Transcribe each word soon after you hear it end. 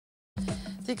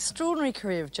The extraordinary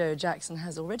career of Joe Jackson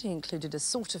has already included a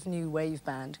sort of new wave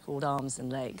band called Arms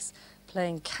and Legs,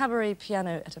 playing cabaret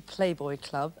piano at a Playboy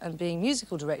club and being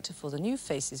musical director for the New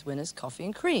Faces winners Coffee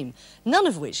and Cream, none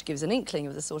of which gives an inkling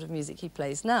of the sort of music he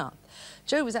plays now.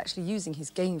 Joe was actually using his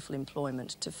gainful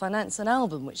employment to finance an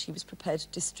album which he was prepared to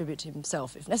distribute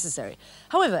himself if necessary.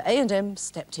 However, A&M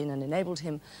stepped in and enabled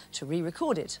him to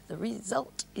re-record it. The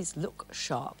result is Look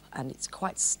Sharp, and it's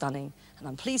quite stunning, and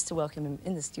I'm pleased to welcome him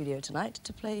in the studio tonight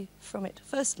to play from it.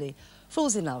 Firstly,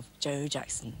 Falls in Love, Joe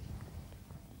Jackson.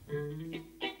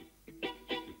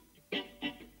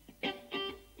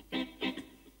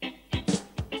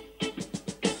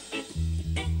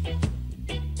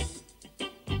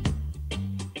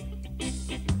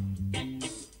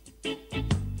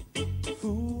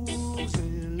 Fools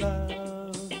in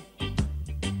love.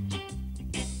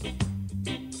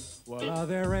 Well, are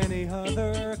there any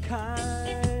other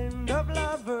kind of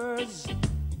lovers?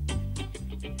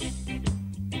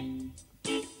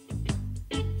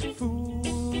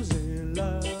 Fools in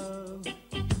love.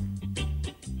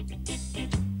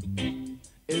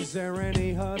 Is there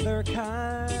any other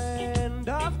kind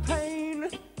of pain?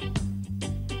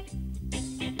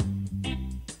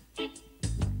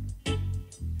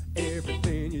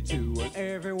 Everything you do and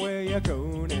everywhere you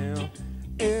go now,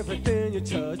 everything you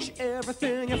touch,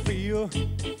 everything you feel,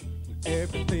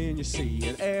 everything you see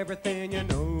and everything you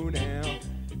know now,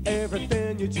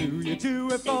 everything you do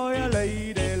it for your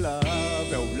lady love,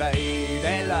 your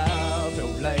lady love,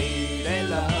 your lady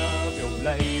love, your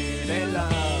lady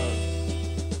love.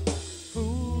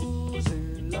 Fools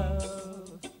in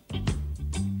love.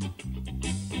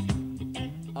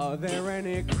 Are there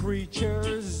any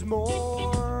creatures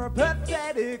more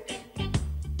pathetic?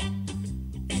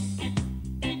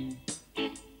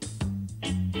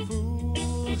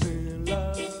 Fools in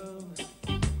love.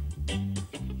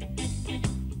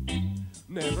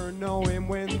 Never knowing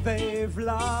when they've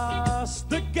lost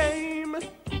the game.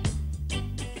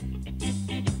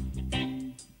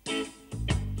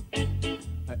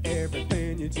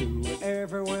 Everything you do and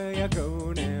everywhere you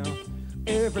go now,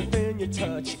 everything you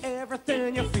touch,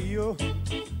 everything you feel,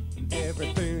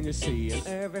 everything you see and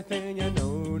everything you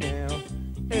know now,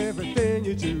 everything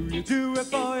you do it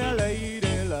for your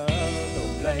lady love,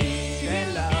 your lady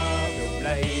love, your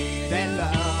lady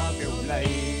love, your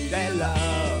lady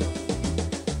love.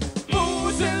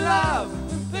 Fools in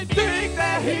love, they think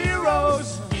they're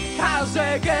heroes, 'cause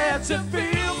they get to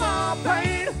feel my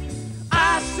pain.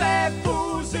 I said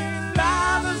fools in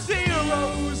love are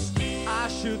zeros. I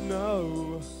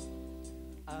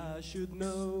should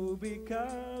know,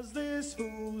 because this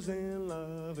fool's in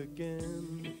love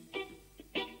again.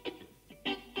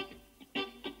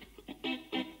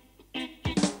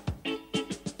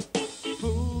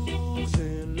 Fools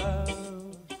in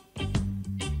love.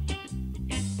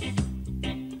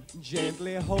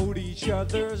 Gently hold each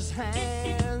other's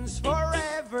hands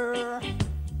forever.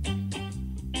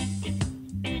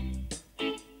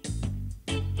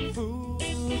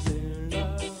 Fools in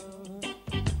love.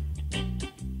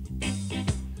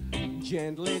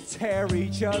 Gently tear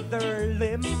each other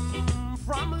limb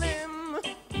from limb.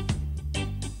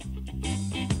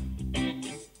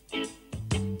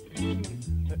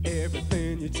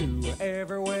 Everything you do,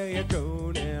 everywhere you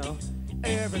go now,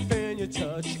 everything you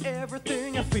touch,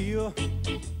 everything you feel,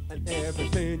 and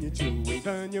everything you do,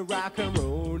 even your rock and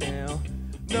roll now.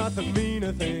 Nothing mean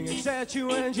a thing except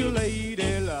you and your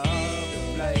lady love,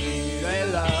 your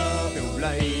lady love, your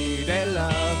lady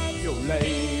love, your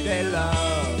lady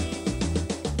love.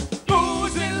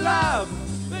 Fools in love,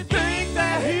 they think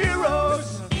they're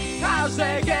heroes, 'cause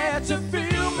they get to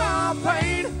feel my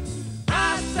pain.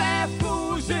 I said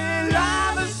fools in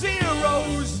love are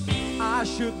zeros. I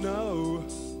should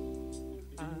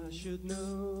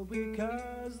know,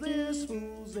 because this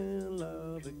fool's in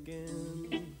love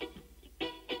again.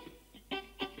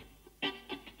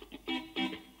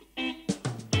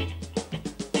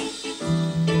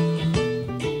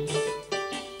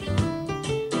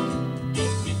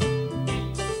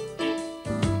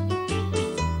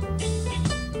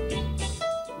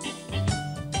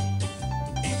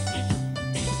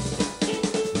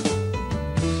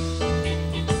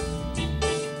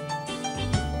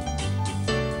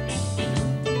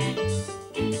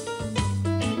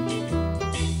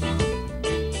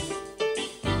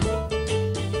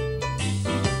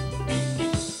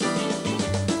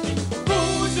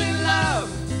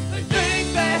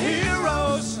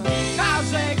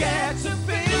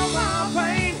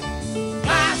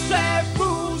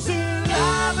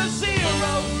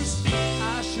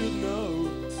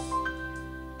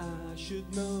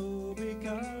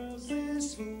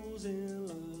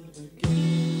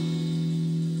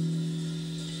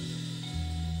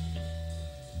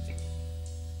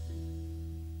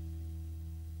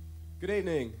 Good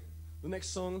evening. The next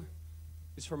song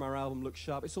is from our album Look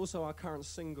Sharp. It's also our current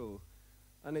single,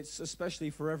 and it's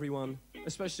especially for everyone,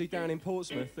 especially down in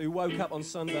Portsmouth, who woke up on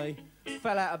Sunday,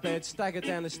 fell out of bed, staggered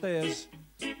down the stairs,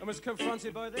 and was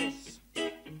confronted by this.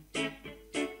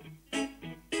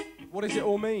 What does it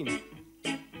all mean?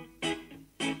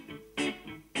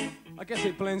 I guess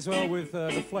it blends well with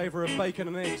the flavour of bacon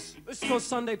and eggs. This is called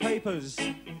Sunday Papers.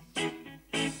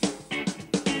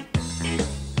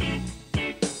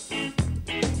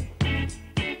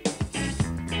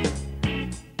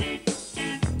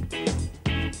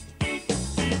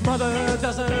 Mother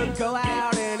doesn't go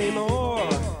out anymore,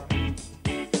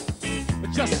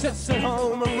 just sits at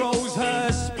home and rolls her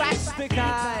spastic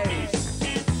eyes.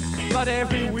 But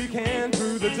every weekend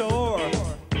through the door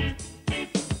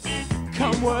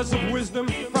come words of wisdom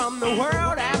from the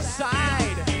world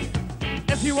outside.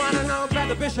 If you want to know about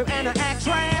the bishop and the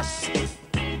actress,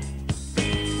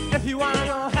 if you want to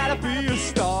know how to be a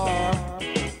star,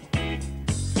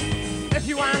 if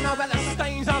you want to know about the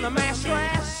stains on the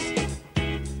mattress,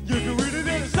 you can read it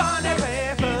in the Sunday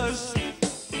papers.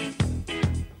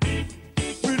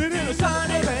 Read it in the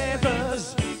Sunday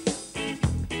papers.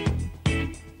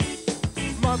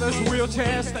 Mother's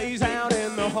wheelchair stays out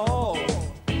in the hall.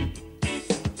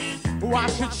 Why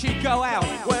should she go out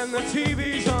when the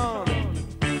TV's on?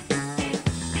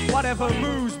 Whatever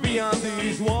moves beyond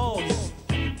these walls,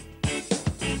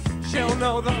 she'll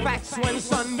know the facts when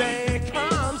Sunday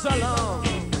comes along.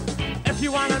 If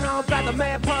you want to know about the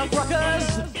mad punk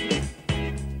rockers,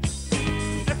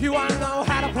 if you want to know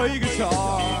how to play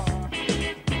guitar,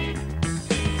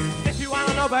 if you want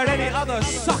to know about any other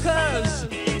suckers,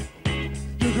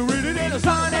 you can read it in the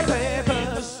Sunday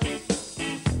papers.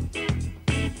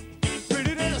 Read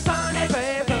it in the Sunday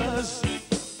papers.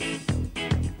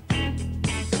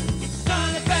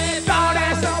 Sunday papers. Don't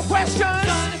ask no questions.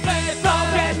 Sunday papers.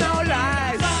 Don't get no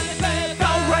lies. Sunday papers.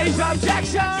 Don't raise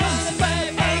objections.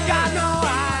 Ain't got no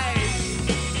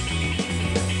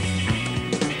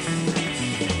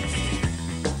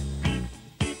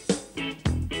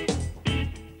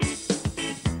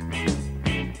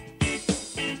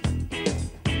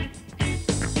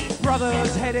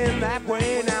brother's heading that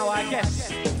way now, I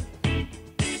guess.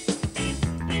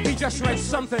 He just read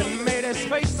something, made his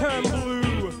face turn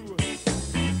blue.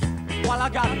 While I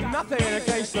got nothing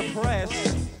against the press,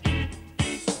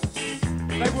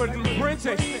 they wouldn't print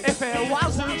it if it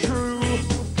wasn't true.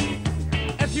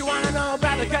 If you want to know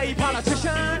about the gay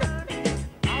politician,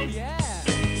 oh yeah.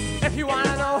 If you want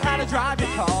to know how to drive your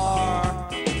car,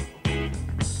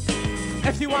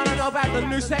 if you want to know about the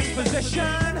new sex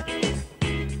position,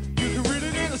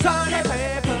 Sunday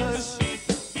papers.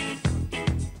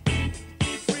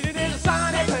 Read it in the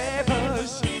Sunday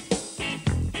papers.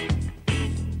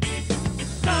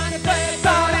 Sunday papers.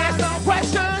 Don't ask no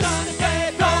questions. Sunday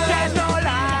papers. Don't get no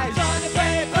lies. Sunday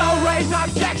papers. Don't raise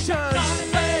objections. Sunday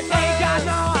papers. Ain't got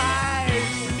no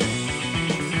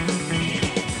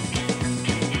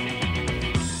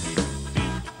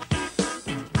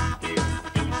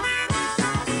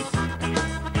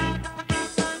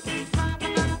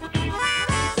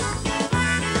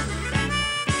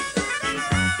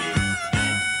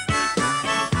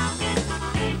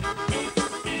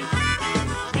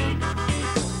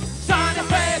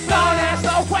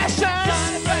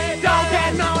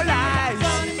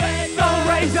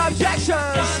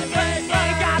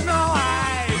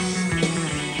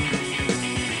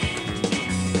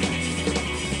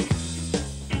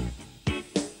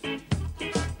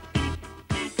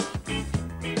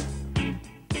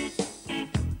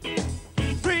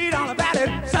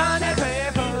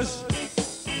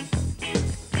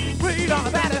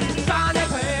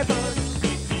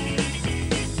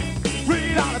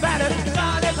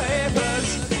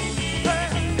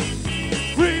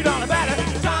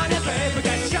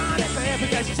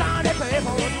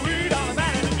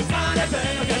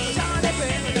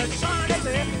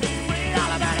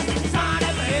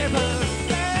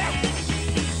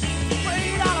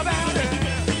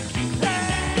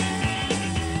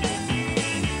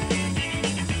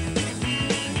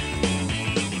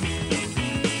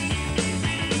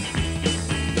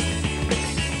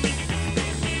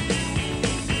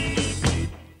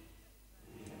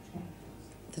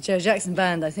Joe Jackson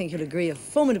Band, I think you'll agree, a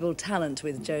formidable talent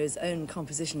with Joe's own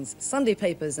compositions, Sunday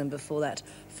Papers, and before that,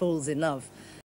 Falls in Love.